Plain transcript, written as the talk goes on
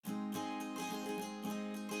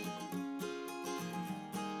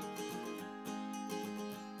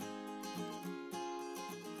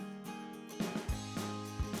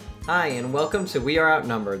Hi, and welcome to We Are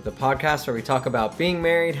Outnumbered, the podcast where we talk about being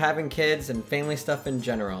married, having kids, and family stuff in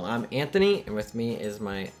general. I'm Anthony, and with me is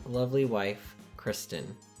my lovely wife,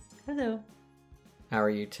 Kristen. Hello. How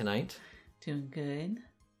are you tonight? Doing good.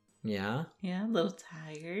 Yeah? Yeah, a little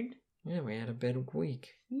tired. Yeah, we had a big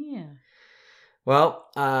week. Yeah.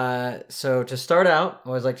 Well, so to start out, I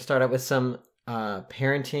always like to start out with some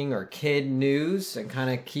parenting or kid news and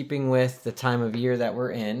kind of keeping with the time of year that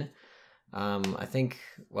we're in. I think,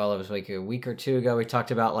 it was like a week or two ago, we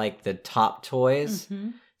talked about like the top toys.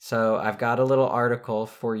 Mm-hmm. So I've got a little article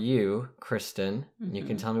for you, Kristen. Mm-hmm. You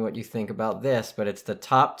can tell me what you think about this, but it's the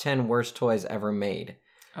top 10 worst toys ever made.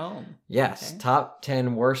 Oh. Yes, okay. Top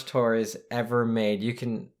 10 worst toys ever made. You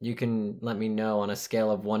can let me know on a scale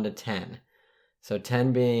of 1 to 10. So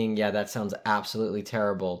 10 being, yeah, that sounds absolutely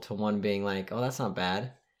terrible, to 1 being like, oh, that's not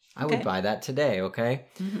bad. I would buy that today, okay?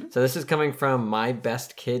 Mm-hmm. So this is coming from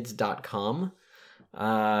mybestkids.com.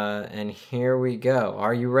 And here we go.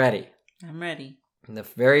 Are you ready? I'm ready. And the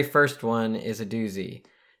very first one is a doozy.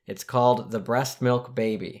 It's called The Breast Milk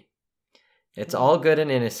Baby. It's all good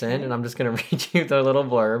and innocent, and I'm just going to read you the little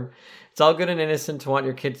blurb. It's all good and innocent to want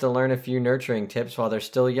your kids to learn a few nurturing tips while they're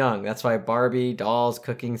still young. That's why Barbie, dolls,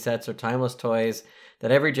 cooking sets are timeless toys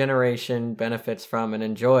that every generation benefits from and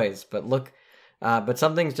enjoys. But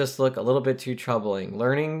some things just look a little bit too troubling.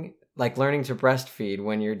 Learning to breastfeed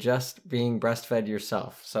when you're just being breastfed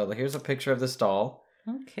yourself. So here's a picture of this doll.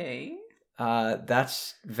 Okay.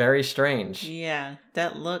 That's very strange. Yeah,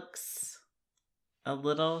 that looks a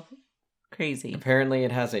little crazy. Apparently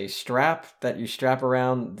it has a strap that you strap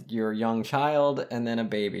around your young child and then a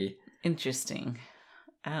baby. Interesting.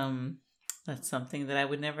 That's something that I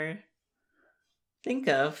would never think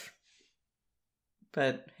of.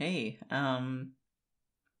 But hey, I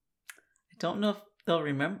don't know if they'll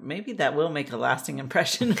remember. Maybe that will make a lasting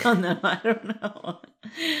impression on them. I don't know.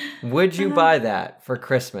 Would you buy that for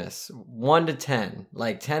Christmas? 1 to 10.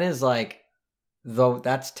 Like 10 is like, though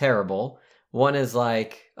that's terrible. 1 is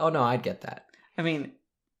like, oh no, I'd get that. I mean,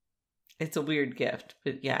 it's a weird gift,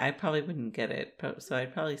 but yeah, I probably wouldn't get it. So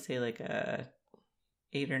I'd probably say like a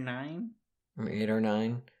 8 or 9. 8 or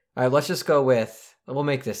 9. All right, let's just go with, we'll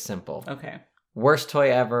make this simple. Okay. Worst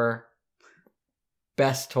toy ever,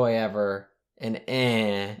 best toy ever, and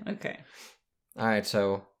Okay. All right,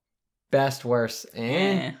 so best, worst,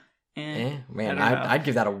 Man, I'd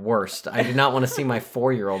give that a worst. I do not want to see my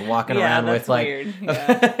 4-year-old walking around with like. Weird.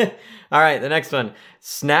 Yeah. All right, the next one: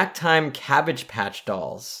 Snack Time Cabbage Patch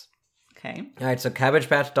Dolls. Okay. All right, so Cabbage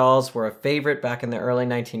Patch Dolls were a favorite back in the early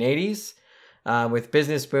 1980s. With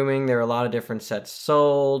business booming, there were a lot of different sets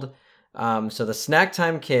sold. So the Snack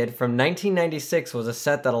Time Kid from 1996 was a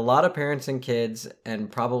set that a lot of parents and kids,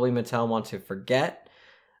 and probably Mattel, want to forget.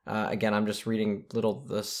 Again, I'm just reading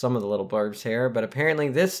some of the little blurbs here, but apparently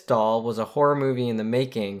this doll was a horror movie in the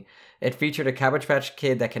making. It featured a Cabbage Patch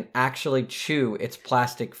Kid that can actually chew its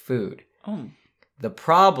plastic food. Oh. The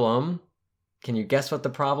problem, can you guess what the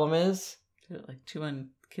problem is? Like chewing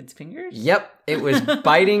kids' fingers? Yep, it was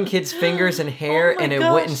biting kids' fingers and hair, and it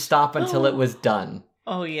wouldn't stop until it was done.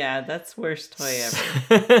 Oh yeah, that's worst toy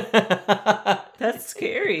ever. That's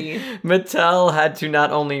scary. Mattel had to not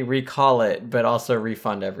only recall it, but also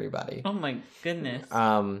refund everybody. Oh my goodness.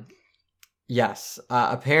 Yes.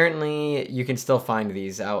 Apparently, you can still find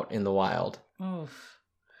these out in the wild. Oh,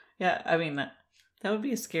 yeah. I mean, that would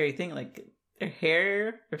be a scary thing. Like their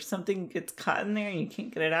hair or something gets caught in there and you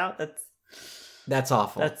can't get it out. That's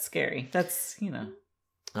awful. That's scary. That's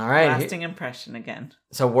all right. Lasting impression again.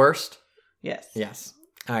 So worst. Yes.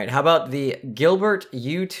 All right. How about the Gilbert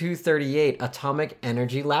U-238 Atomic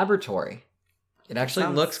Energy Laboratory? It actually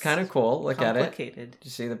looks kind of cool. Look at it. Did you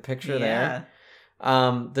see the picture there?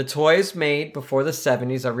 The toys made before the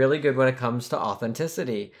 70s are really good when it comes to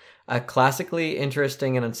authenticity. A classically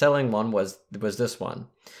interesting and unsettling one was this one.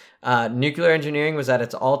 Nuclear engineering was at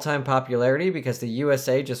its all-time popularity because the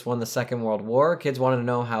USA just won the Second World War. Kids wanted to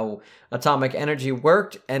know how atomic energy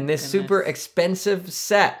worked, and this super expensive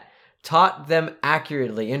set taught them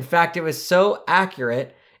accurately. In fact, it was so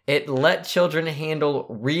accurate, it let children handle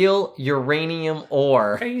real uranium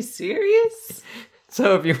ore. Are you serious?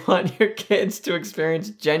 So if you want your kids to experience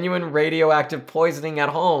genuine radioactive poisoning at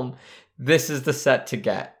home, this is the set to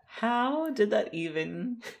get. How did that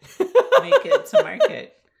even make it to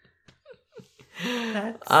market?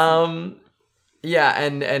 Yeah,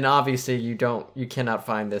 and obviously you cannot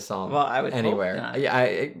find this on anywhere. Not.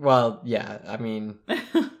 I mean,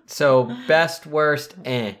 so best, worst,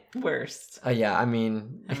 Worst. Yeah, I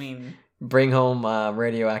mean, bring home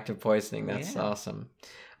radioactive poisoning. That's awesome.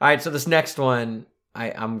 All right, so this next one,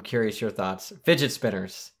 I'm curious your thoughts. Fidget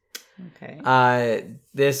spinners. Okay.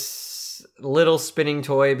 This little spinning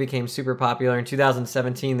toy became super popular. In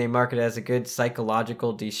 2017, they marketed it as a good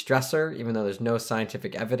psychological de-stressor, even though there's no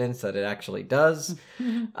scientific evidence that it actually does.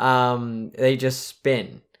 They just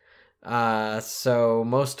spin. So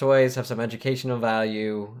most toys have some educational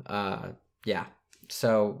value. Yeah.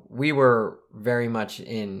 So we were very much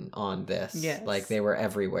in on this. Yes. Like they were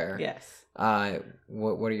everywhere. Yes.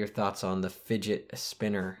 What are your thoughts on the fidget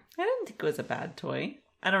spinner? I didn't think it was a bad toy.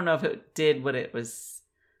 I don't know if it did what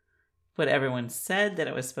everyone said that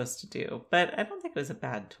it was supposed to do, but I don't think it was a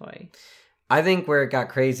bad toy. I think where it got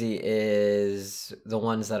crazy is the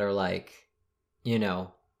ones that are like, the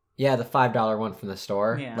 $5 one from the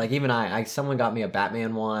store. Yeah. Like even someone got me a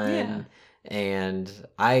Batman one, and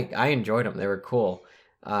I enjoyed them. They were cool.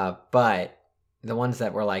 But the ones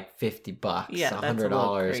that were like $50,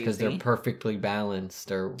 $100 because they're perfectly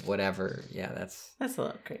balanced or whatever. Yeah, that's a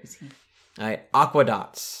little crazy. All right,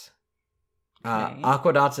 Aquadots.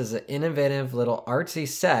 Aquadots is an innovative little artsy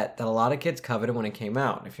set that a lot of kids coveted when it came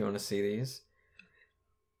out. If you want to see these,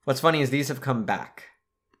 what's funny is these have come back.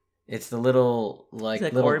 It's the little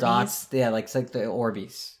little Orbeez? Dots. Yeah, it's like the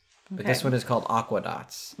Orbeez. Okay. But this one is called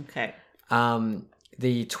Aquadots. Okay.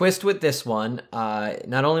 The twist with this one,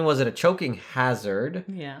 not only was it a choking hazard.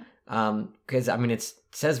 Yeah. Because it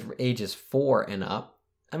says ages 4 and up.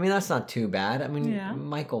 I mean, that's not too bad. I mean,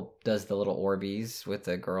 Michael does the little Orbeez with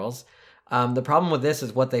the girls. The problem with this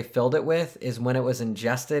is what they filled it with is when it was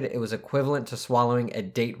ingested, it was equivalent to swallowing a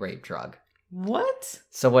date rape drug. What?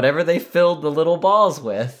 So whatever they filled the little balls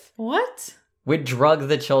with... What? Would drug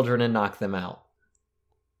the children and knock them out.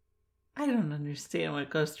 I don't understand what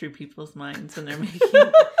goes through people's minds when they're making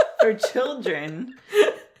for children.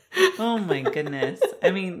 Oh my goodness.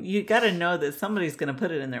 I mean, you got to know that somebody's going to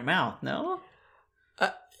put it in their mouth, no?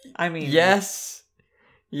 Yes.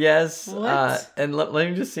 What? And let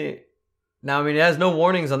me just see. Now, it has no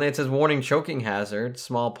warnings on it. It says warning choking hazard,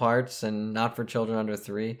 small parts, and not for children under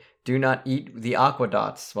 3. Do not eat the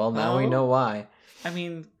Aquadots. Well, now we know why.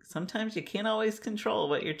 Sometimes you can't always control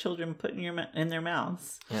what your children put in their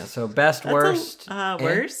mouths. Yeah, so best, worst.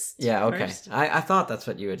 Worst? Yeah, okay. Worst. I thought that's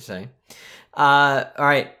what you would say. All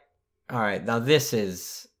right. Now this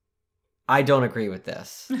is... I don't agree with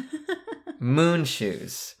this. Moon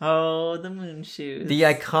shoes. Oh, the moon shoes. The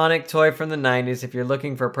iconic toy from the 90s. If you're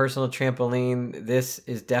looking for a personal trampoline, this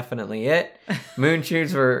is definitely it. Moon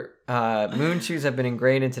shoes have been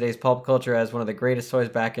ingrained in today's pulp culture as one of the greatest toys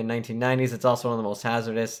back in 1990s. It's also one of the most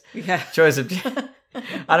hazardous choice of...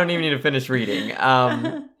 I don't even need to finish reading.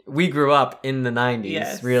 We grew up in the 90s,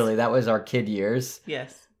 yes. Really. That was our kid years.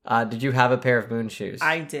 Yes. Did you have a pair of moon shoes?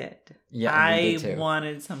 I did. Yeah, I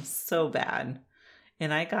wanted some so bad.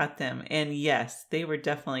 And I got them. And yes, they were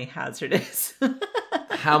definitely hazardous.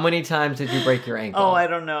 How many times did you break your ankle? Oh, I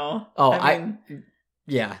don't know. Oh,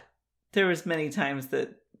 yeah. There was many times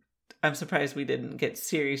that I'm surprised we didn't get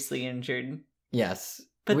seriously injured. Yes.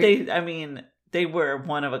 But they were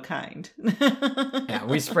one of a kind. Yeah,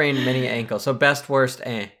 we sprained many ankles. So best, worst,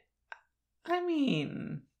 I'd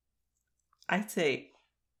say,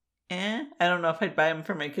 I don't know if I'd buy them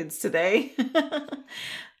for my kids today.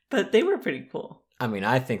 But they were pretty cool.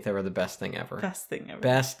 I think they were the best thing ever. Best thing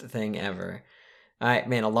ever. All right,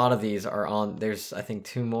 man, a lot of these are on... There's, I think,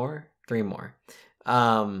 3 more.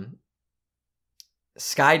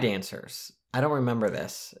 Sky Dancers. I don't remember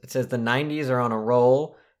this. It says the 90s are on a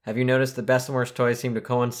roll. Have you noticed the best and worst toys seem to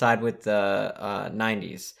coincide with the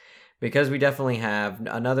 90s? Because we definitely have.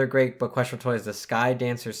 Another great but questionable toy is the Sky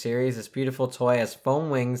Dancer series. This beautiful toy has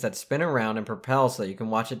foam wings that spin around and propel so that you can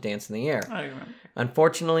watch it dance in the air. I remember.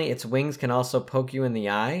 Unfortunately, its wings can also poke you in the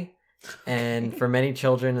eye. And for many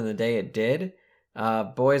children in the day, it did.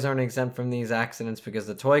 Boys aren't exempt from these accidents because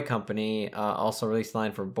the toy company also released a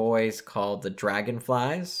line for boys called the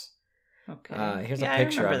Dragonflies. Okay. Here's a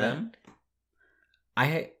picture of them.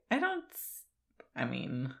 I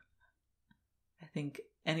think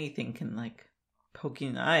anything can poke you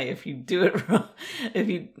in the eye if you do it wrong. If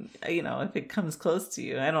if it comes close to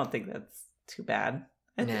you, I don't think that's too bad.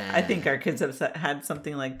 I think our kids have had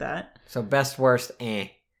something like that. So best, worst,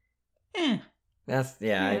 That's I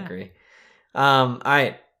agree. All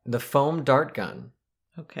right, the foam dart gun.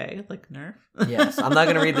 Okay, like Nerf. Yes, I'm not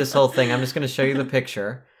going to read this whole thing. I'm just going to show you the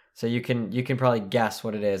picture, so you can probably guess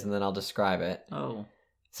what it is, and then I'll describe it. Oh.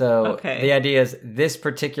 So the idea is this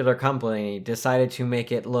particular company decided to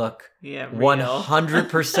make it look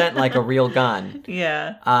 100% like a real gun.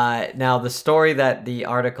 Yeah. Now, the story that the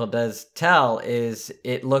article does tell is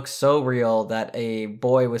it looks so real that a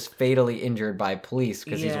boy was fatally injured by police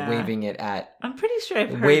because he's waving it at... I'm pretty sure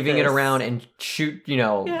I've heard waving this. It around and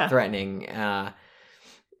threatening.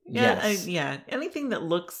 Yes. Anything that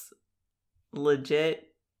looks legit,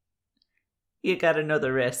 you got to know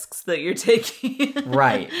the risks that you're taking.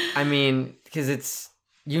 Right. I mean, because it's,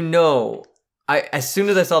 as soon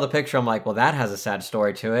as I saw the picture, I'm like, well, that has a sad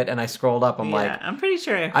story to it. And I scrolled up, I'm like, I'm pretty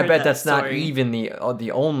sure I bet that's story. Not even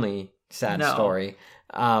the only sad story.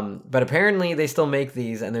 But apparently they still make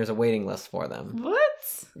these and there's a waiting list for them. What?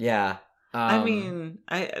 Yeah. I mean,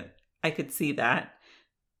 I could see that,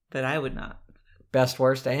 but I would not. Best,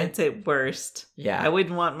 worst, I'd say worst. Yeah. I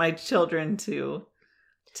wouldn't want my children to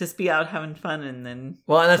just be out having fun and then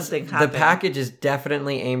something happen. The package is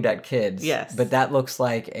definitely aimed at kids. Yes. But that looks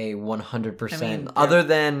like a 100%. I mean, other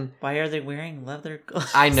than... Why are they wearing leather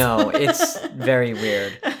gloves? I know. It's very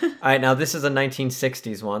weird. All right, now this is a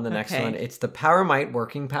 1960s one. The next one, it's the PowerMite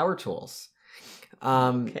Working Power Tools.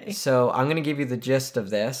 So I'm going to give you the gist of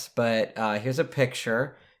this, but here's a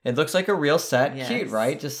picture. It looks like a real set. Yes. Cute,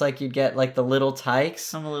 right? Just like you'd get like the little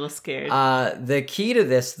Tykes. I'm a little scared. The key to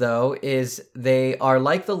this, though, is they are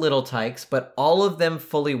like the little Tykes, but all of them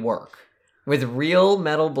fully work. With real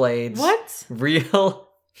metal blades. What? Real...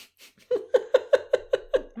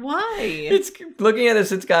 Why? It's looking at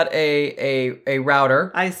this. It's got a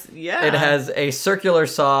router. It has a circular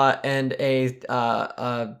saw and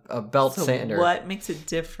a belt sander. What makes it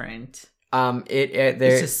different?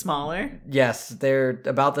 It's just smaller. Yes, they're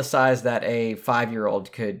about the size that a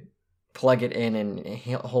 5-year-old could plug it in and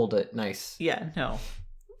hold it nice. Yeah. No.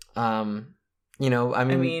 I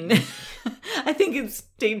mean, I think it's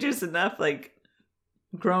dangerous enough. Like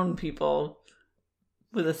grown people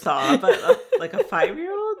with a saw, but like a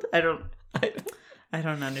 5-year-old. I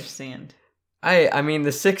don't understand. I mean,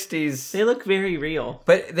 the 60s... They look very real.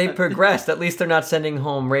 But they progressed. At least they're not sending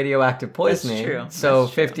home radioactive poisoning. That's true. So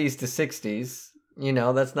that's 50s to 60s,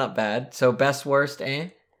 that's not bad. So best, worst,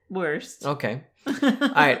 Worst. Okay. All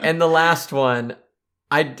right, and the last one,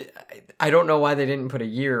 I don't know why they didn't put a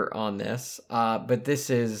year on this, but this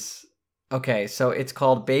is... Okay, so it's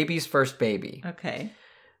called Baby's First Baby. Okay.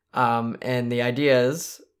 And the idea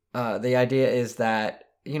is that...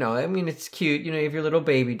 it's cute. You have your little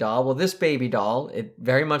baby doll. Well, this baby doll, it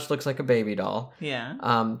very much looks like a baby doll. Yeah.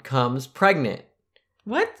 Comes pregnant.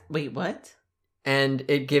 What? Wait, what? And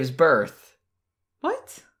it gives birth.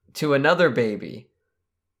 What? To another baby.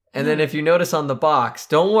 And then if you notice on the box,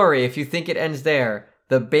 don't worry if you think it ends there.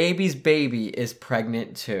 The baby's baby is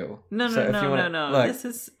pregnant too. No. Look. This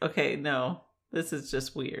is... Okay, no. This is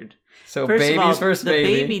just weird. So baby's first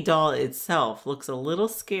baby. The baby doll itself looks a little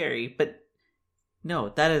scary, but... No,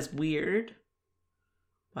 that is weird.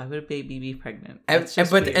 Why would a baby be pregnant? And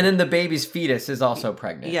then the baby's fetus is also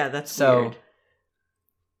pregnant. Yeah, that's weird.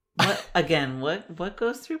 What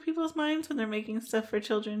goes through people's minds when they're making stuff for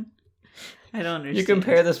children? I don't understand. You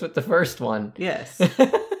compare this with the first one. Yes.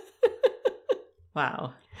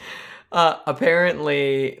 Wow.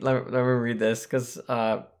 Apparently, let me read this because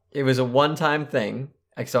it was a one-time thing.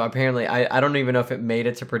 So apparently, I don't even know if it made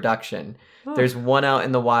it to production. Oh. There's one out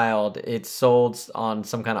in the wild. It's sold on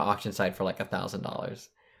some kind of auction site for like $1,000.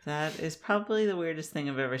 That is probably the weirdest thing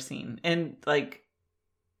I've ever seen. And like,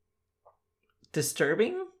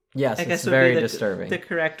 disturbing? Yes, it's very disturbing. The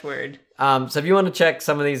correct word. So if you want to check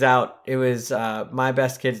some of these out, it was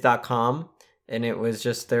mybestkids.com. And it was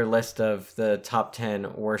just their list of the top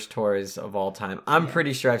 10 worst toys of all time. I'm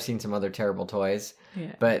pretty sure I've seen some other terrible toys.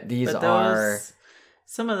 Yeah. But these are...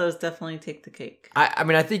 Some of those definitely take the cake. I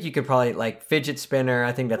mean, I think you could probably, like, fidget spinner.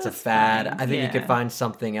 I think that's a fad. Fine. I think you could find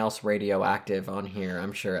something else radioactive on here,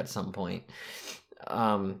 I'm sure, at some point.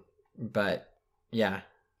 But, yeah.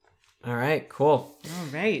 All right, cool. All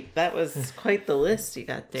right. That was quite the list you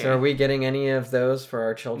got there. So are we getting any of those for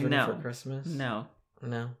our children for Christmas? No. I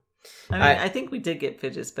mean, I think we did get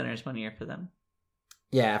fidget spinners one year for them.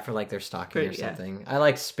 Yeah, for like their stocking or something. I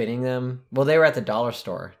like spinning them. Well, they were at the dollar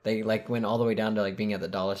store. They like went all the way down to like being at the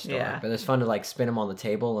dollar store. Yeah. But it's fun to like spin them on the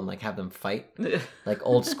table and like have them fight. Like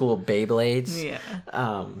old school Beyblades.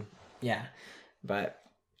 Yeah. Yeah. But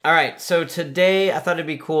all right. So today I thought it'd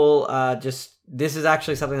be cool. This is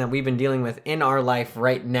actually something that we've been dealing with in our life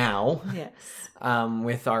right now. Yes.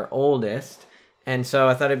 With our oldest. And so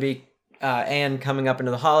I thought it'd be and coming up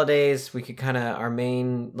into the holidays, we could our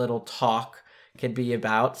main little talk could be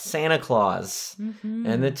about Santa Claus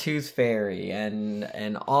and the Tooth Fairy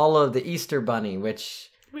and all of the Easter Bunny, which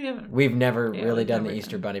we've never really done the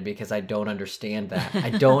Easter Bunny because I don't understand that.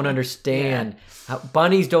 I don't understand how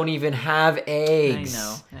bunnies don't even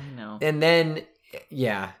eggs. I know. And then,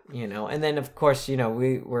 and then of course,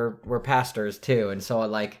 we're pastors too. And so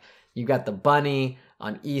like you got the bunny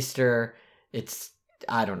on Easter.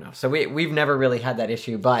 I don't know. So we've never really had that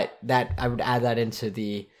issue, but that I would add that into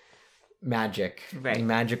the magic, right.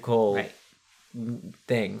 magical right.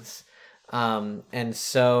 things. And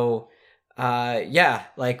so, yeah,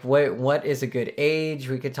 like what is a good age?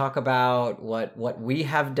 We could talk about what we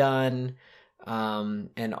have done,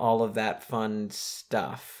 and all of that fun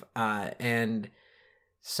stuff. And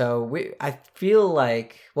so I feel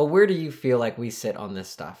like, well, where do you feel like we sit on this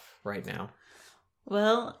stuff right now?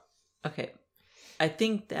 Well, okay. I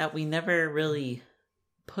think that we never really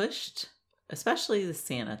pushed, especially the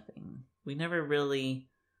Santa thing. We never really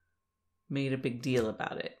made a big deal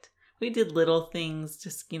about it. We did little things,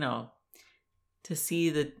 just, to see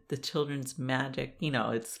the children's magic.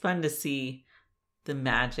 It's fun to see the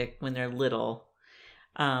magic when they're little.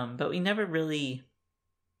 But we never really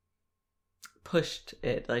pushed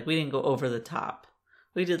it. Like, we didn't go over the top.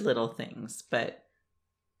 We did little things, but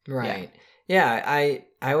right. Yeah,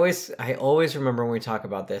 I always remember when we talk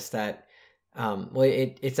about this that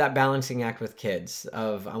it's that balancing act with kids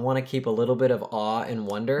of, I want to keep a little bit of awe and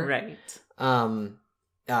wonder. Right.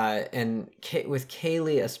 And with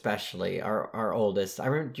Kaylee especially, our oldest,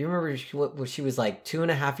 do you remember she was like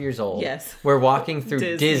 2.5 years old? Yes. We're walking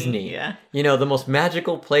through Disney, yeah. The most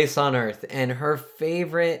magical place on earth, and her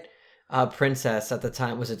favorite princess at the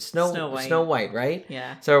time, was it Snow White, right?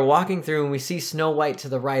 Yeah. So we're walking through and we see Snow White to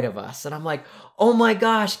the right of us, and I'm like, oh my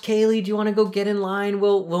gosh, Kaylee, do you want to go get in line?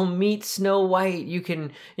 We'll meet Snow White. You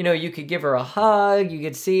can, you could give her a hug, you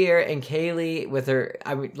could see her. And Kaylee, with her,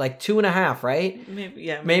 like 2.5, right?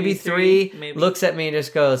 Maybe three. Looks at me and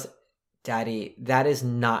just goes, Daddy, that is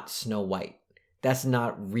not Snow White. That's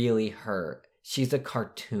not really her. She's a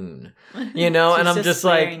cartoon, and I'm just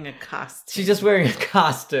like, wearing a costume. She's just wearing a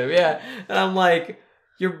costume, yeah. And I'm like,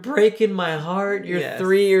 you're breaking my heart. You're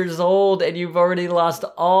 3 years old, and you've already lost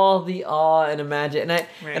all the awe and imagine.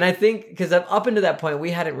 And I think, because up until that point,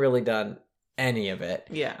 we hadn't really done any of it.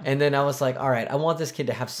 Yeah. And then I was like, all right, I want this kid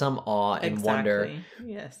to have some awe and wonder.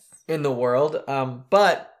 Yes. In the world.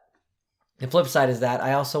 But the flip side is that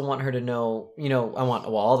I also want her to know, I want,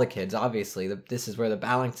 all the kids, obviously, this is where the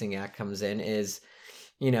balancing act comes in, is,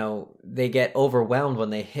 they get overwhelmed when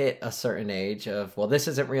they hit a certain age of, well, this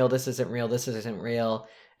isn't real, this isn't real, this isn't real.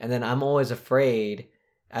 And then I'm always afraid,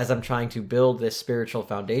 as I'm trying to build this spiritual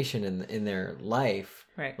foundation in their life.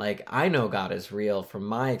 Right. Like, I know God is real from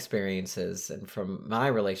my experiences and from my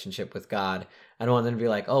relationship with God. I don't want them to be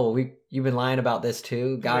like, oh, well, you've been lying about this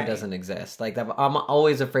too. God doesn't exist. Like, I'm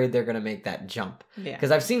always afraid they're going to make that jump. Yeah.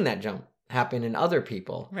 Because I've seen that jump happen in other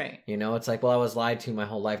people. Right. It's like, well, I was lied to my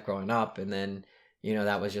whole life growing up. And then,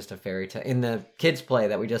 that was just a fairy tale. In the kids play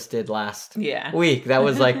that we just did last week, that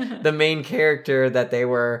was like the main character that they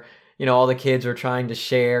were, all the kids were trying to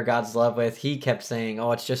share God's love with. He kept saying,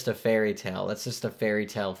 oh, it's just a fairy tale. That's just a fairy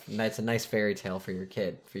tale. That's a nice fairy tale for you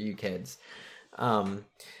kids. But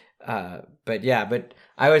I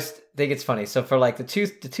always think it's funny. So for like the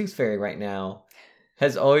tooth fairy right now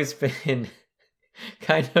has always been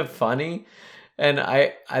kind of funny. And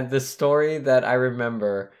I the story that I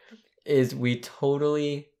remember is we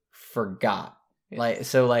totally forgot.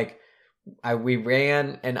 Yes. We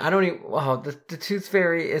ran, and I don't even, the tooth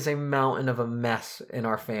fairy is a mountain of a mess in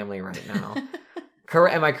our family right now.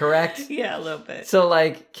 Am I correct? Yeah, a little bit. So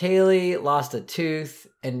Kaylee lost a tooth,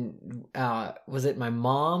 and was it my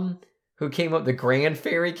mom who came up? The grand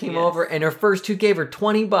fairy came over, and her first tooth gave her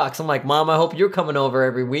 $20. I'm like, Mom, I hope you're coming over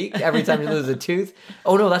every week, every time you lose a tooth.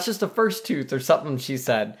 Oh no, that's just the first tooth or something, she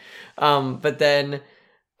said. But then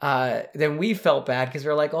we felt bad because we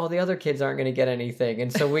were like, oh, the other kids aren't going to get anything.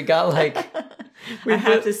 And so we got I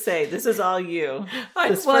have to say, this is all you.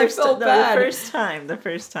 I felt bad. The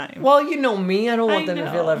first time. Well, you know me. I don't want them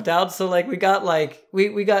to feel left out. So we got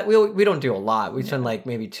we don't do a lot. We spend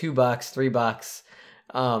maybe $2,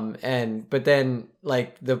 $3. But then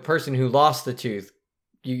the person who lost the tooth,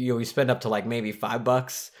 you spend up to maybe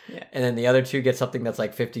 $5. Yeah. And then the other two get something that's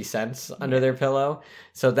 50 cents under their pillow.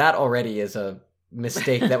 So that already is a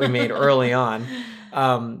mistake that we made early on.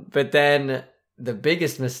 But then the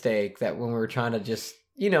biggest mistake that when we were trying to just,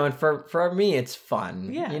 and for me, it's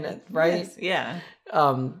fun. Yeah. Right? Yes. Yeah.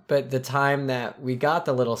 But the time that we got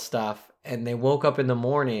the little stuff and they woke up in the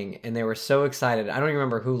morning and they were so excited. I don't even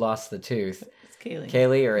remember who lost the tooth. It's Kaylee.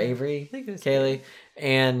 Kaylee or Avery? I think it was Kaylee.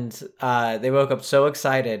 And they woke up so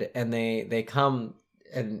excited and they come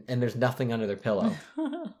and there's nothing under their pillow.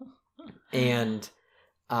 And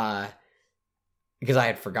because I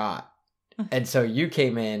had forgot. And so you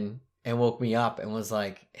came in and woke me up and was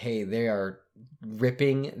like, hey, they are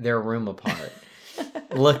ripping their room apart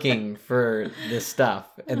looking for this stuff,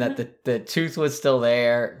 and that the tooth was still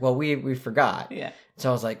there. Well, we forgot. Yeah. So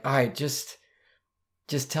I was like, all right, just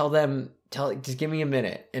tell them just give me a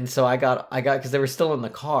minute. And so I got, because they were still in the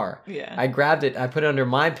car. Yeah. I grabbed it, I put it under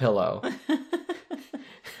my pillow.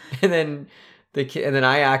 And then and then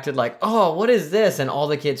I acted like, oh, what is this? And all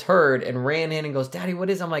the kids heard and ran in and goes, Daddy, what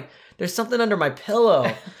is it? I'm like, there's something under my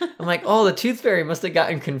pillow. I'm like, oh, the tooth fairy must have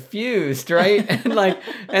gotten confused, right?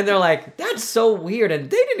 And they're like, that's so weird. And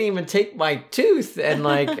they didn't even take my tooth. And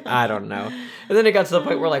like, I don't know. And then it got to the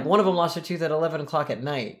point where like one of them lost her tooth at 11 o'clock at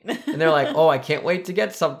night. And they're like, oh, I can't wait to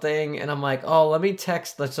get something. And I'm like, oh, let me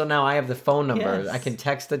text. So now I have the phone number. Yes. I can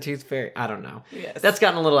text the tooth fairy. I don't know. Yes. That's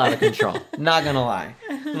gotten a little out of control. Not going to lie.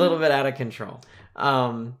 A little bit out of control.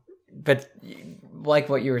 But like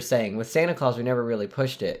what you were saying, with Santa Claus, we never really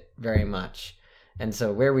pushed it very much. And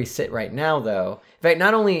so where we sit right now, though, in fact,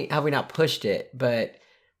 not only have we not pushed it, but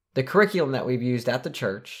the curriculum that we've used at the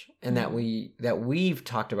church and that we've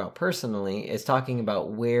talked about personally is talking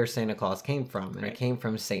about where Santa Claus came from. And It came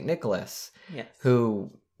from St. Nicholas, yes.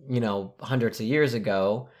 Who, hundreds of years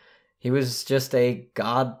ago, he was just a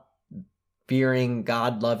God-fearing,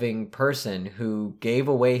 God-loving person who gave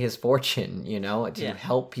away his fortune, to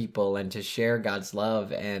help people and to share God's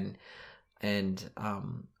love and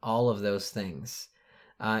all of those things.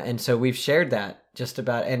 And so we've shared that just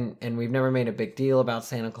about, and we've never made a big deal about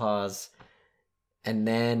Santa Claus. And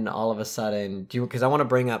then all of a sudden, because I want to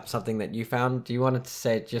bring up something that you found. Do you want to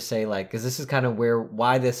say like, because this is kind of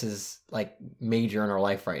why this is like major in our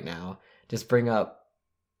life right now. Just bring up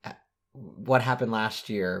what happened last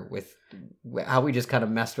year with how we just kind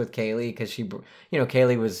of messed with Kaylee because she,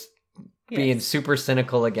 Kaylee was being super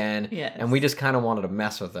cynical again. Yes. And we just kind of wanted to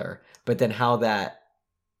mess with her. But then how that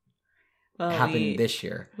happened this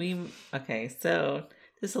year. Okay, so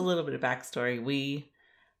just a little bit of backstory. We,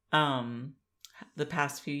 the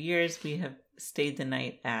past few years, we have stayed the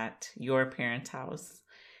night at your parents' house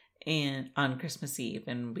and on Christmas Eve.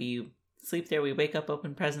 And we sleep there. We wake up,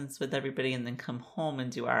 open presents with everybody, and then come home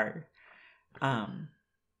and do our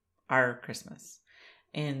Christmas.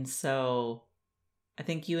 And so I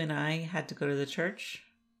think you and I had to go to the church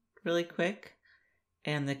really quick,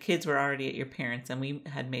 and the kids were already at your parents', and we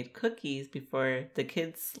had made cookies before the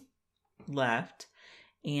kids left,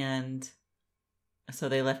 and so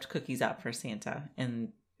they left cookies out for Santa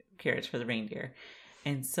and carrots for the reindeer.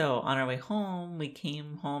 And so on our way home, we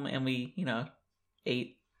came home and we,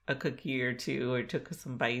 ate a cookie or two or took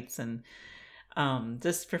some bites and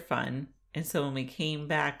just for fun. And so when we came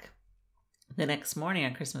back the next morning,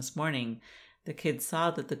 on Christmas morning, the kids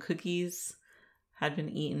saw that the cookies had been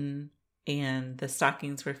eaten and the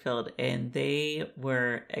stockings were filled, and they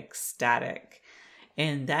were ecstatic.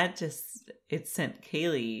 And that it sent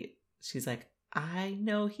Kaylee, she's like, I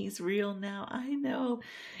know he's real now. I know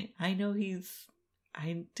I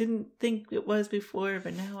didn't think it was before,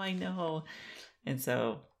 but now I know. And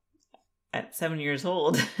so at 7 years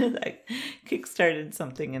old, that kickstarted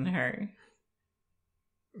something in her.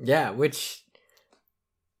 Yeah, which,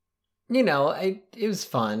 it was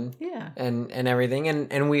fun. Yeah. And everything.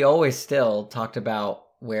 And we always still talked about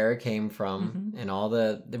where it came from and all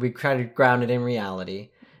we tried to ground it in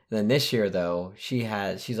reality. Then this year, though, she's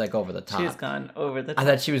like over the top. She's gone over the top. I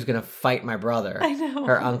thought she was going to fight my brother. I know.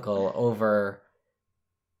 Her uncle over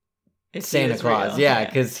Santa Claus. Real. Yeah,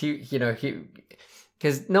 because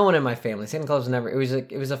because no one in my family, Santa Claus was never,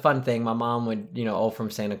 it was a fun thing. My mom would, from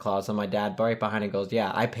Santa Claus, and my dad right behind it goes,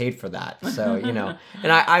 yeah, I paid for that. So,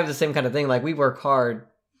 and I have the same kind of thing. Like, we work hard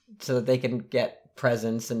so that they can get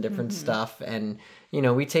presents and different stuff. And,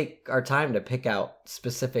 we take our time to pick out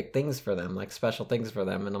specific things for them, like special things for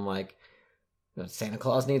them. And I'm like, Santa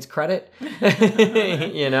Claus needs credit,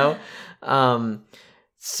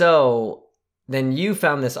 So then you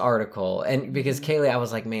found this article, and because Kaylee, I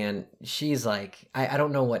was like, man, she's like, I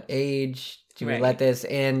don't know what age do we let this,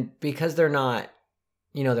 and because they're not,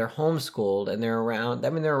 they're homeschooled and they're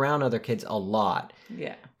around other kids a lot.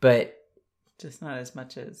 Yeah. But just not as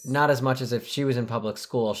much as if she was in public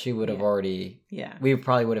school, she would have already, we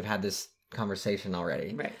probably would have had this conversation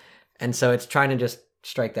already. Right. And so it's trying to just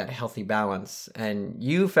strike that healthy balance. And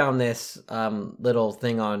you found this little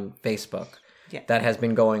thing on Facebook. Yeah. That has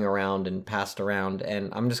been going around and passed around,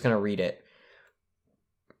 and I'm just going to read it.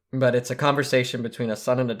 But it's a conversation between a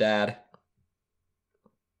son and a dad.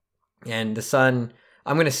 And the son,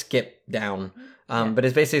 I'm going to skip down. But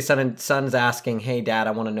it's basically son's asking, hey, Dad,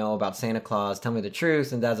 I want to know about Santa Claus. Tell me the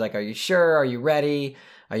truth. And Dad's like, are you sure? Are you ready?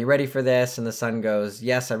 Are you ready for this? And the son goes,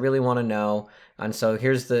 yes, I really want to know. And so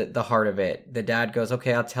here's the heart of it. The dad goes,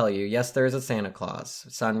 okay, I'll tell you. Yes, there is a Santa Claus.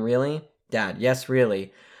 Son, really? Dad, yes,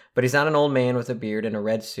 really. But he's not an old man with a beard and a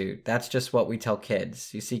red suit. That's just what we tell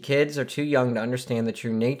kids. You see, kids are too young to understand the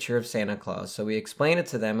true nature of Santa Claus, so we explain it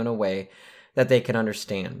to them in a way that they can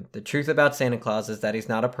understand. The truth about Santa Claus is that he's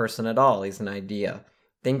not a person at all. He's an idea.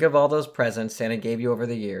 Think of all those presents Santa gave you over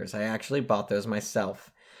the years. I actually bought those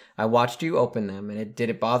myself. I watched you open them, and did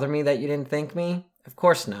it bother me that you didn't thank me? Of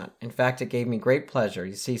course not. In fact, it gave me great pleasure.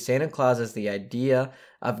 You see, Santa Claus is the idea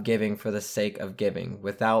of giving for the sake of giving,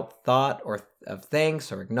 without thought or of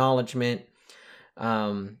thanks or acknowledgement.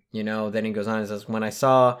 Then he goes on and says, when I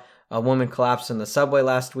saw a woman collapse in the subway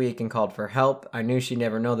last week and called for help, I knew she'd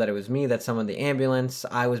never know that it was me that summoned the ambulance.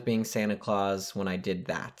 I was being Santa Claus when I did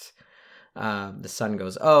that. The son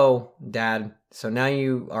goes, oh, Dad, so now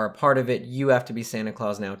you are a part of it. You have to be Santa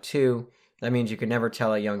Claus now too. That means you could never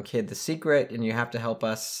tell a young kid the secret, and you have to help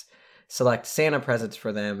us select Santa presents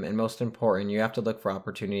for them. And most important, you have to look for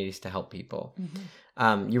opportunities to help people.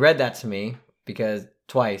 Mm-hmm. You read that to me because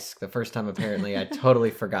twice. The first time, apparently, I totally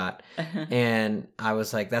forgot. And I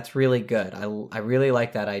was like, that's really good. I really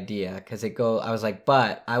like that idea because I was like,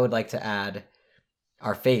 but I would like to add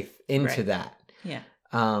our faith into that. Yeah.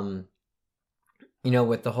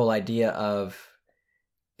 With the whole idea of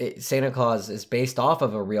Santa Claus is based off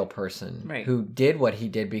of a real person who did what he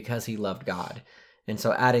did because he loved God. And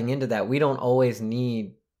so adding into that, we don't always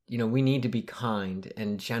need, we need to be kind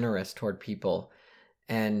and generous toward people.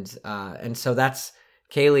 And so that's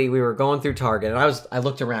Kaylee. We were going through Target, and I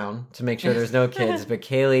looked around to make sure there's no kids, but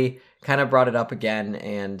Kaylee kind of brought it up again.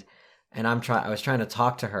 And I was trying to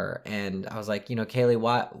talk to her, and I was like, Kaylee,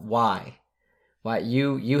 why?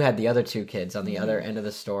 You had the other two kids on the other end of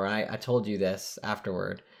the store. I told you this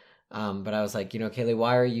afterward. But I was like, Kaylee,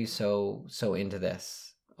 why are you so into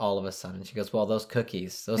this all of a sudden? She goes, well, those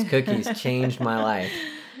cookies changed my life.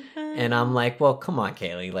 And I'm like, well, come on,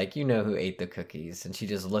 Kaylee, like, who ate the cookies. And she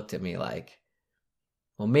just looked at me like,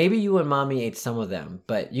 well, maybe you and mommy ate some of them,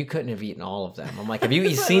 but you couldn't have eaten all of them. I'm like, have you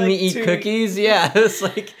seen me eat cookies? Yeah. It's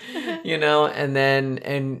like, and then,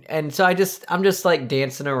 and so I'm just like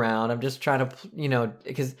dancing around. I'm just trying to,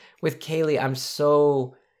 because with Kaylee, I'm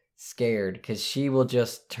so scared because she will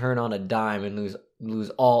just turn on a dime and lose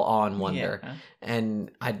all awe and wonder. Yeah.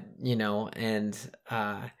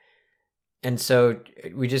 And so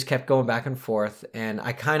we just kept going back and forth. And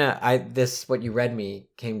what you read me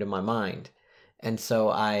came to my mind. And so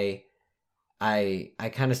I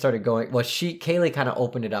kind of started going, well, Kaylee kind of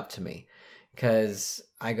opened it up to me because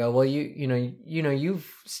I go, well,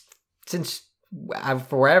 you've since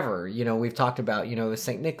forever, we've talked about,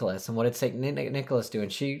 St. Nicholas and what did St. Nicholas do?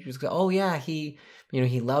 And she was, oh yeah, he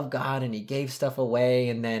loved God and he gave stuff away.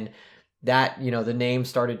 And then that, the name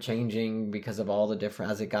started changing because of all the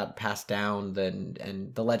different, as it got passed down,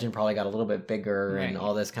 and the legend probably got a little bit bigger and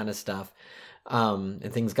all this kind of stuff.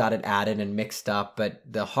 And things got it added and mixed up, but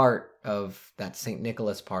the heart of that St.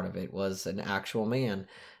 Nicholas part of it was an actual man,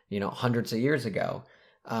 hundreds of years ago.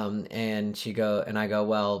 And I go,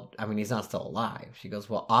 well, I mean, he's not still alive. She goes,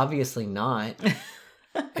 well, obviously not.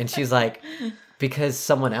 And she's like, because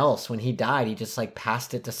someone else, when he died, he just like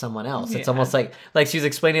passed it to someone else. It's almost like she's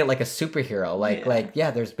explaining it like a superhero. Like,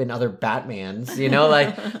 there's been other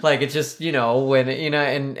Batmans, like it's just, when,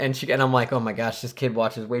 and I'm like, oh my gosh, this kid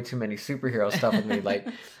watches way too many superhero stuff with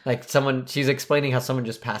me. She's explaining how someone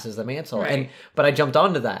just passes the mantle. Right. But I jumped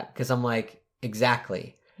onto that because I'm like,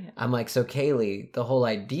 exactly. Yeah. I'm like, so Kaylee, the whole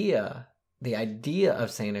idea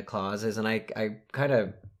of Santa Claus is, and I kind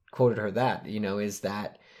of quoted her that, is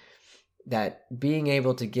that being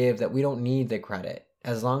able to give, that we don't need the credit,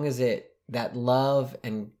 as long as that love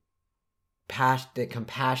and the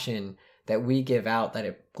compassion that we give out, that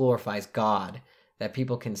it glorifies God, that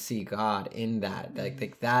people can see God in that,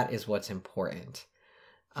 like that is what's important.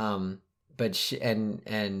 But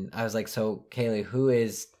and I was like, so Kaylee,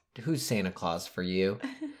 who's Santa Claus for you?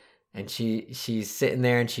 And she's sitting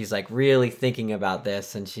there and she's like really thinking about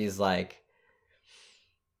this, and she's like,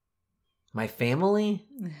 my family?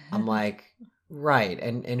 I'm like, right.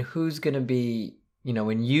 And who's going to be,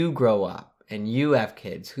 when you grow up and you have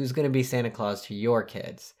kids, who's going to be Santa Claus to your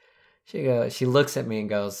kids? She looks at me and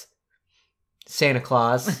goes, Santa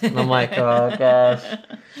Claus. And I'm like, oh gosh.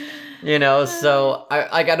 So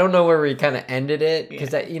I don't know where we kind of ended it,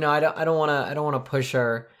 because I don't want to push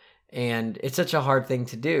her, and it's such a hard thing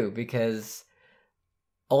to do, because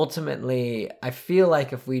ultimately I feel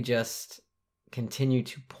like if we just continue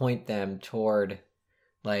to point them toward,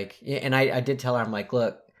 and I did tell her, I'm like,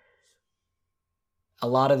 look, a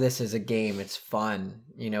lot of this is a game. It's fun,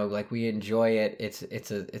 we enjoy it.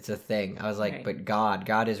 It's a thing. I was like, right. But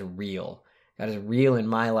God is real. God is real in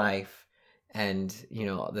my life. And,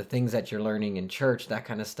 the things that you're learning in church, that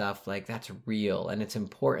kind of stuff, that's real. And it's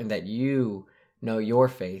important that you know your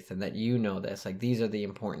faith and that this, these are the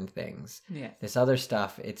important things. Yeah. This other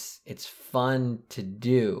stuff, it's fun to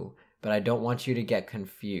do, but I don't want you to get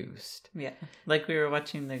confused. Yeah. Like we were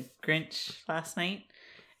watching The Grinch last night,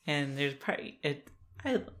 and there's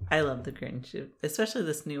I love The Grinch, especially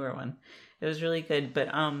this newer one. It was really good, but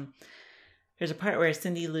there's a part where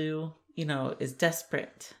Cindy Lou, is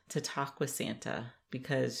desperate to talk with Santa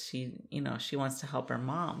because she wants to help her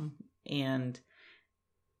mom. And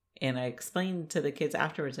I explained to the kids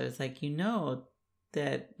afterwards, I was like,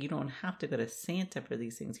 that you don't have to go to Santa for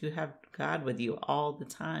these things. You have God with you all the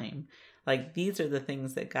time. Like, these are the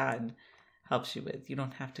things that God helps you with. You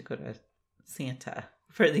don't have to go to Santa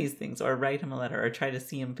for these things or write him a letter or try to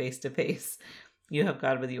see him face to face. You have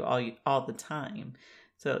God with you all the time.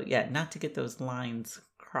 So yeah, not to get those lines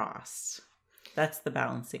crossed. That's the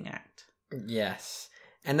balancing act. Yes.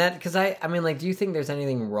 And that, because I mean, like, do you think there's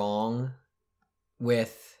anything wrong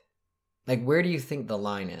with, like, where do you think the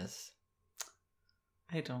line is?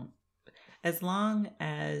 I don't. As long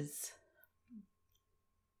as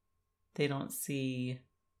they don't see,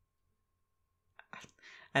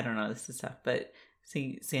 I don't know, this is tough, but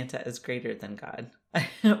see Santa as greater than God.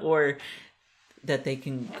 Or that they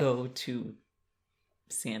can go to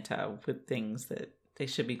Santa with things that they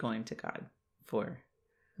should be going to God for.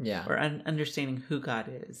 Yeah. Or understanding who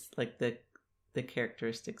God is, like the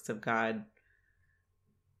characteristics of God,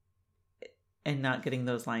 and not getting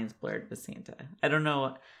those lines blurred with Santa. I don't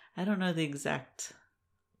know the exact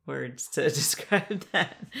words to describe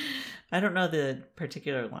that. I don't know the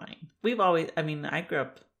particular line. I grew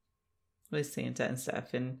up with Santa and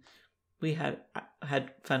stuff, and we had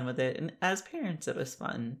fun with it, and as parents it was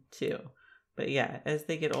fun too. But yeah, as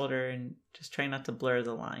they get older, and just try not to blur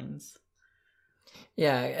the lines.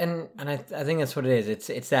 Yeah, and I think that's what it is.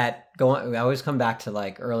 It's that we always come back to,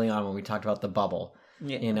 like, early on when we talked about the bubble.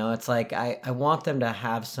 Yeah. It's like I want them to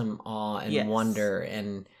have some awe and wonder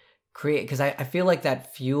and create, because I feel like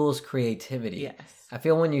that fuels creativity. Yes. I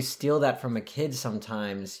feel when you steal that from a kid,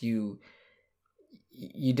 sometimes you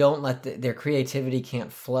don't let their creativity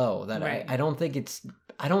can't flow. That right. I don't think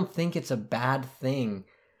it's a bad thing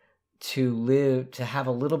to have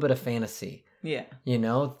a little bit of fantasy. Yeah.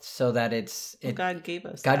 So that God gave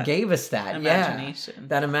us that imagination. Yeah,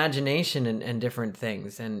 that imagination and different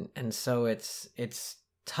things. And so it's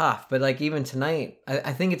tough. But, like, even tonight,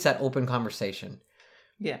 I think it's that open conversation.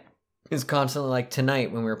 Yeah. It's constantly, like,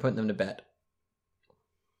 tonight when we were putting them to bed,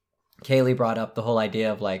 Kaylee brought up the whole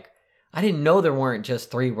idea of, like, I didn't know there weren't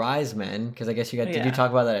just 3 wise men, because I guess did you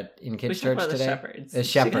talk about that in kids' church today? The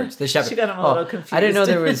shepherds. The shepherds. She got them a little confused. I didn't know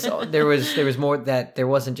there was more, that there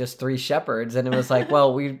wasn't just 3 shepherds, and it was like,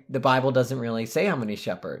 well, the Bible doesn't really say how many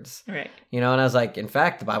shepherds. Right. And I was like, in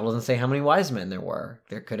fact, the Bible doesn't say how many wise men there were.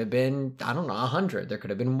 There could have been, I don't know, 100. There could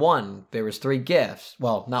have been 1. There was 3 gifts.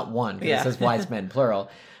 Well, not 1, because it says wise men, plural.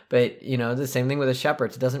 But, the same thing with the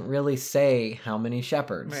shepherds. It doesn't really say how many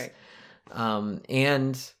shepherds. Right.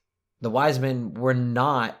 And the wise men were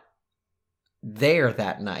not there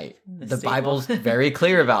that night. The Bible's very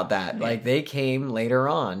clear about that. Yeah. Like, they came later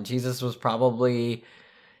on. Jesus was probably,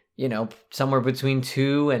 somewhere between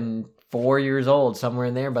 2 and 4 years old, somewhere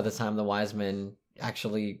in there by the time the wise men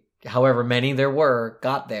actually, however many there were,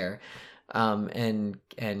 got there. And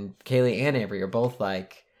Kaylee and Avery are both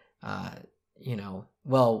like,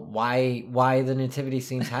 well, why the nativity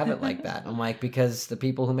scenes have it like that? I'm like, because the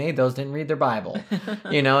people who made those didn't read their Bible,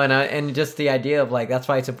 and just the idea of, like, that's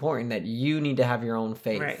why it's important that you need to have your own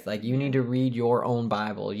faith. Right. Like, you need to read your own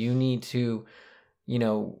Bible. You need to,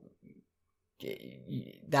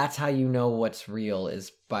 that's how you know what's real,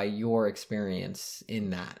 is by your experience in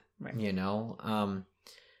that, right. And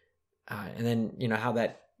then, how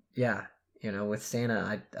that, with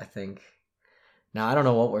Santa, I think, now I don't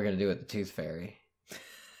know what we're going to do with the Tooth Fairy.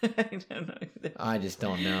 I don't know either. I just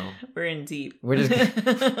don't know. We're in deep.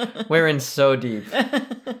 We're in so deep.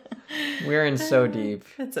 We're in so deep.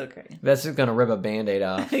 It's okay. That's just gonna rip a Band-Aid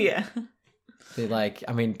off. Yeah. Be like,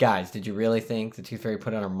 guys, did you really think the Tooth Fairy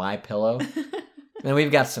put it on my pillow? And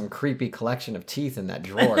we've got some creepy collection of teeth in that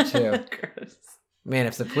drawer too. Gross. Man,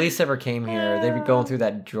 if the police ever came here, they'd be going through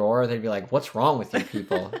that drawer. They'd be like, "What's wrong with you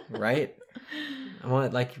people?" Right? I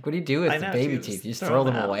want, like, what do you do with the baby teeth? You just throw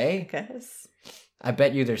them away? I guess. I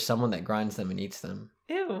bet you there's someone that grinds them and eats them.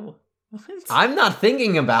 Ew. What? I'm not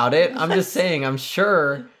thinking about it. I'm just saying, I'm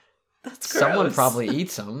sure that's gross. Someone probably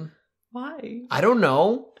eats them. Why? I don't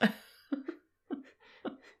know.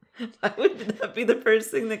 Why would that be the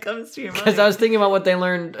first thing that comes to your mind? Because I was thinking about what they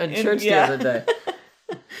learned in church the other day.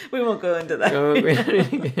 We won't go into that.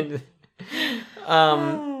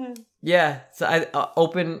 Yeah, so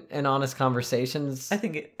open and honest conversations. I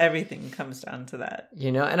think everything comes down to that.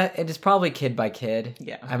 You know, and it's probably kid by kid.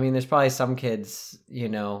 Yeah. I mean, there's probably some kids, you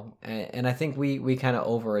know, and I think we kind of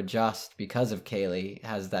over adjust because of Kaylee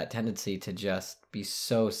has that tendency to just be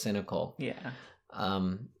so cynical. Yeah.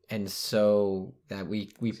 And so that we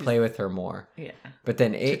play with her more. Yeah. But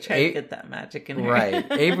then to try to get that magic in her. Right.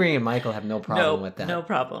 Avery and Michael have no problem with that. No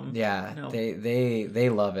problem. Yeah. No. They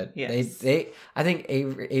love it. Yes. I think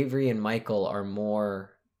Avery and Michael are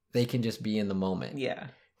more, they can just be in the moment. Yeah.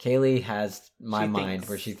 Kaylee has my mind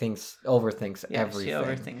where she overthinks everything. She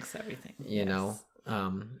overthinks everything. You know?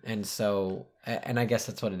 And so, and I guess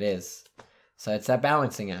that's what it is. So it's that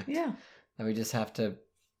balancing act. Yeah. And we just have to,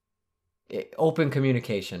 open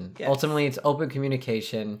communication. Yes. Ultimately, it's open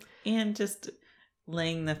communication. And just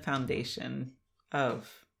laying the foundation of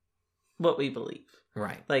what we believe.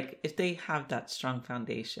 Right. Like, if they have that strong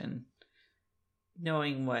foundation,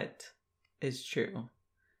 knowing what is true.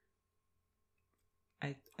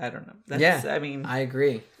 I don't know. I mean, I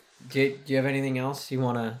agree. Do you have anything else you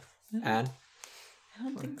want to add? I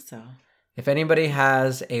don't think so. If anybody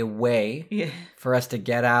has a way for us to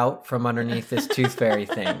get out from underneath this tooth fairy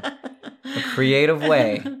thing, a creative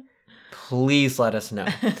way, please let us know.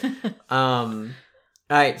 All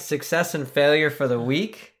right, success and failure for the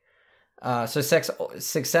week. So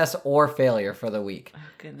success or failure for the week. Oh,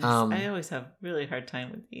 goodness. I always have really hard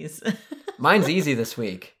time with these. Mine's easy this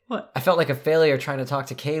week. What? I felt like a failure trying to talk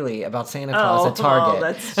to Kaylee about Santa Claus at Target.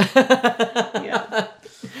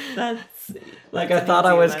 That's like, I thought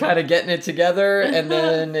I was kind of getting it together, and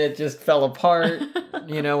then it just fell apart.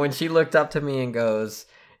 You know, when she looked up to me and goes,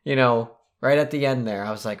 you know, right at the end there,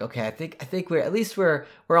 I was like, okay, I think we're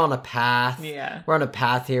on a path. Yeah. We're on a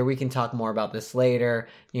path here. We can talk more about this later.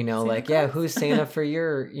 You know, Santa Claus? Who's Santa for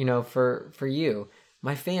your, you know, for you?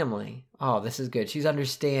 My family. Oh, this is good. She's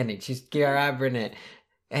understanding. She's grabbing it.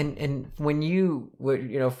 And when you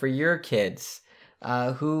know, for your kids,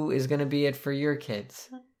 who is going to be it for your kids?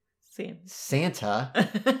 Santa.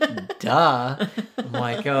 Duh. I'm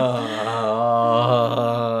like,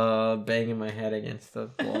 banging my head against the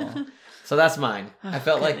wall. So that's mine. I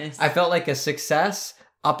felt like a success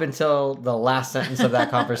up until the last sentence of that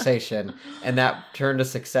conversation, and that turned a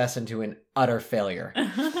success into an utter failure.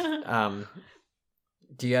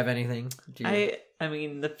 Do you have anything? I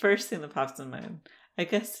mean, the first thing that pops in mind, I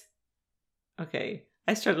guess, okay,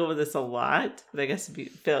 I struggle with this a lot, but I guess it'd be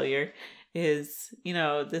failure, is, you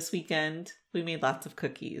know, this weekend we made lots of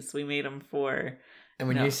cookies. We made them for... And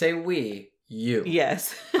when you say we, you.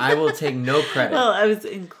 Yes. I will take no credit. Well, I was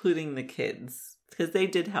including the kids, because they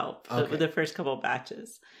did help with the first couple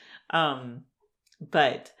batches.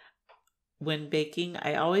 But when baking,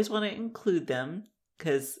 I always want to include them,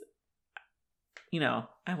 because, you know,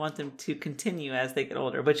 I want them to continue as they get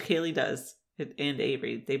older, which Kaylee does, and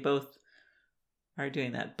Avery. They both are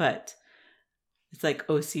doing that. But it's like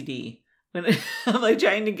OCD. When I'm like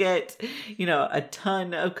trying to get, you know, a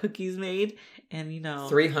ton of cookies made, and, you know,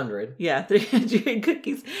 300. Yeah, 300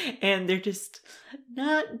 cookies. And they're just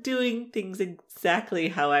not doing things exactly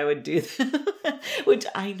how I would do them, which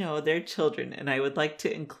I know they're children and I would like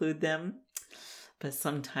to include them. But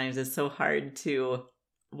sometimes it's so hard to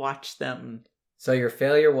watch them. So your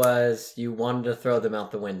failure was you wanted to throw them out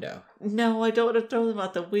the window. No, I don't want to throw them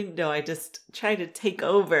out the window. I just try to take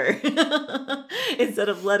over instead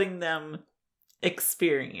of letting them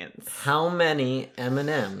experience. How many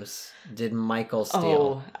M&Ms did Michael steal?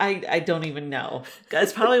 Oh, I don't even know.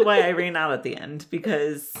 That's probably why I ran out at the end,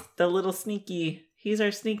 because the little he's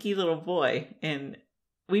our sneaky little boy, and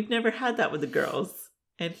we've never had that with the girls.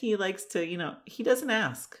 And he likes to, you know, he doesn't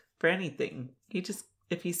ask for anything. He just,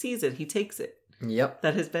 if he sees it, he takes it. Yep.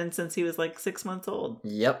 That has been since he was like 6 months old.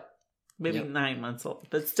 Yep. Maybe 9 months old,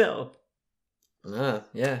 but still.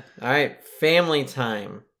 Yeah. All right. Family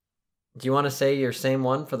time. Do you want to say your same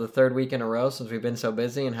one for the third week in a row since we've been so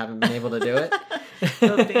busy and haven't been able to do it?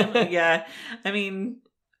 Family, yeah. I mean,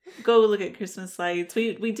 go look at Christmas lights.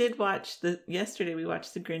 We did watch yesterday we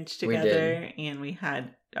watched The Grinch together, and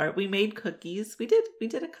we made cookies. We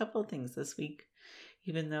did a couple of things this week,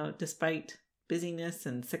 even though despite busyness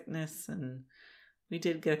and sickness, and we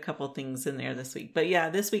did get a couple things in there this week. But yeah,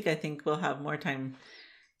 this week I think we'll have more time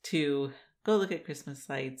to go look at Christmas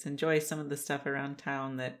lights, enjoy some of the stuff around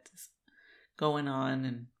town that's going on,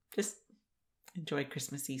 and just enjoy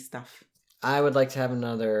Christmassy stuff. I would like to have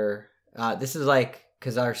another, this is like,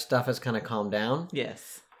 because our stuff has kind of calmed down.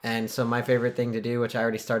 Yes. And so my favorite thing to do, which I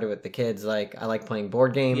already started with the kids, like I like playing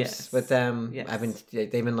board games with them. Yes.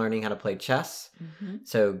 They've been learning how to play chess. Mm-hmm.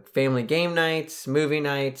 So family game nights, movie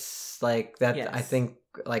nights, like that. Yes. I think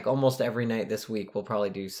like almost every night this week we'll probably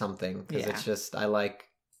do something because it's just and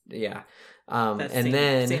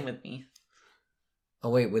then same with me. Oh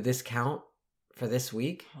wait, would this count for this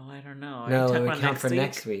week? Oh, I don't know. No, it would count for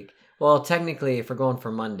next week. Well, technically, if we're going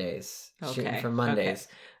for Mondays, shooting for Mondays.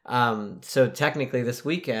 So technically, this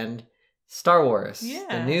weekend, Star Wars. Yeah.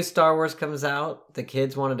 The new Star Wars comes out. The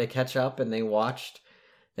kids wanted to catch up, and they watched.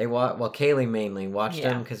 Well, Kaylee mainly watched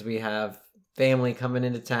them because we have family coming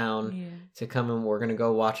into town to come, and we're gonna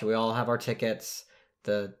go watch it. We all have our tickets.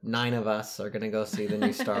 The 9 of us are gonna go see the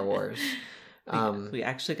new Star Wars. We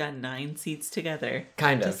actually got 9 seats together.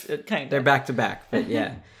 Kind of. They're back to back, but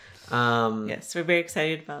yeah. Yes, we're very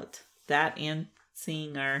excited about that and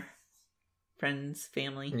seeing our friends,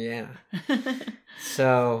 family. Yeah.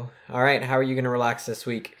 So, all right, how are you going to relax this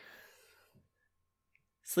week?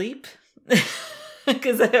 Sleep.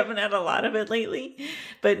 Because I haven't had a lot of it lately.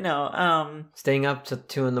 But no. Staying up to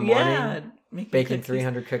 2 a.m. Yeah, baking cookies.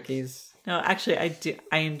 300 cookies. No, actually,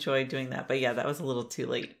 I enjoy doing that. But yeah, that was a little too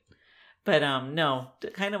late. But no,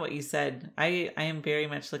 kind of what you said. I am very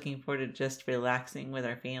much looking forward to just relaxing with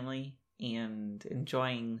our family and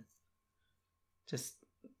enjoying just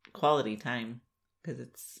quality time because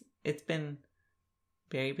it's been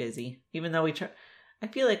very busy. Even though I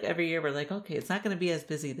feel like every year we're like, okay, it's not going to be as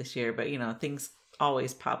busy this year, but things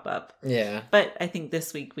always pop up. Yeah. But I think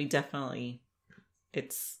this week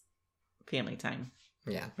it's family time.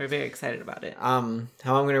 Yeah. We're very excited about it. How I'm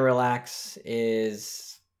going to relax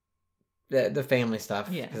is the family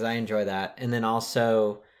stuff because I enjoy that, and then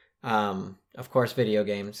also of course video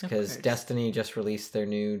games because Destiny just released their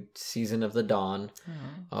new season of the Dawn.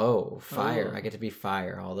 Fire. I get to be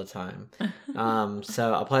fire all the time.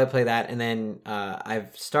 So I'll probably play that, and then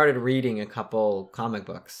I've started reading a couple comic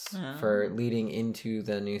books for leading into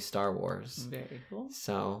the new Star Wars. Very cool.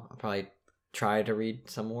 So I'll probably try to read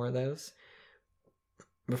some more of those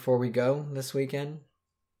before we go this weekend,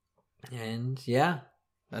 and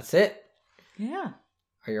that's it. Yeah.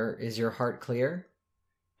 Is your heart clear?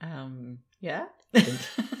 Yeah.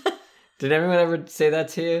 Did everyone ever say that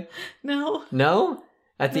to you? No. No?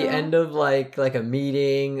 At the end of like a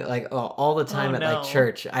meeting, all the time at like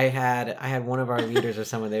church, I had one of our leaders or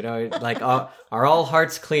someone, they'd always like, are all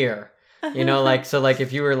hearts clear? So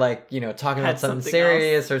if you were talking about something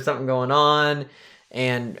serious or something going on,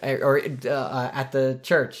 or at the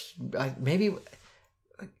church,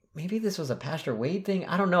 maybe this was a Pastor Wade thing.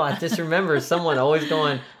 I don't know. I just remember someone always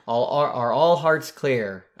going, are all hearts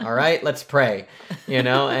clear? All right, let's pray.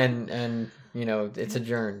 And it's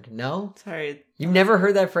adjourned. No? Sorry. You've never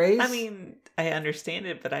heard that phrase? I mean, I understand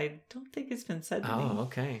it, but I don't think it's been said to me. Oh,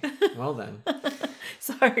 okay. Well then.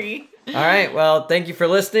 Sorry. All right. Well, thank you for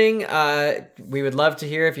listening. We would love to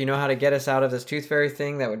hear if you know how to get us out of this tooth fairy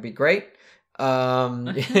thing. That would be great. You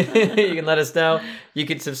can let us know. You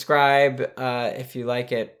could subscribe if you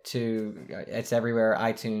like it to it's everywhere: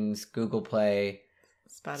 iTunes, Google Play,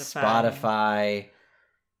 Spotify,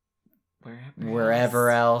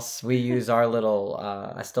 wherever else. We use our little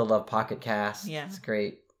I still love Pocket Cast. Yeah, it's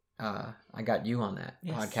great. I got you on that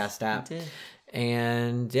podcast app. You did.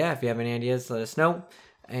 And if you have any ideas, let us know.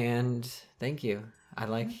 And thank you. I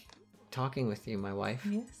like talking with you, my wife.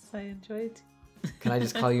 Yes, I enjoyed. Can I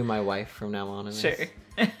just call you my wife from now on? Sure.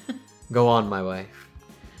 Go on, my wife.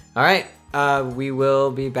 All right. We will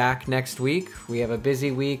be back next week. We have a busy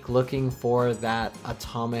week looking for that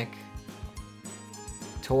atomic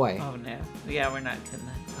toy. Oh, no. Yeah, we're not getting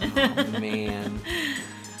that. Oh, man.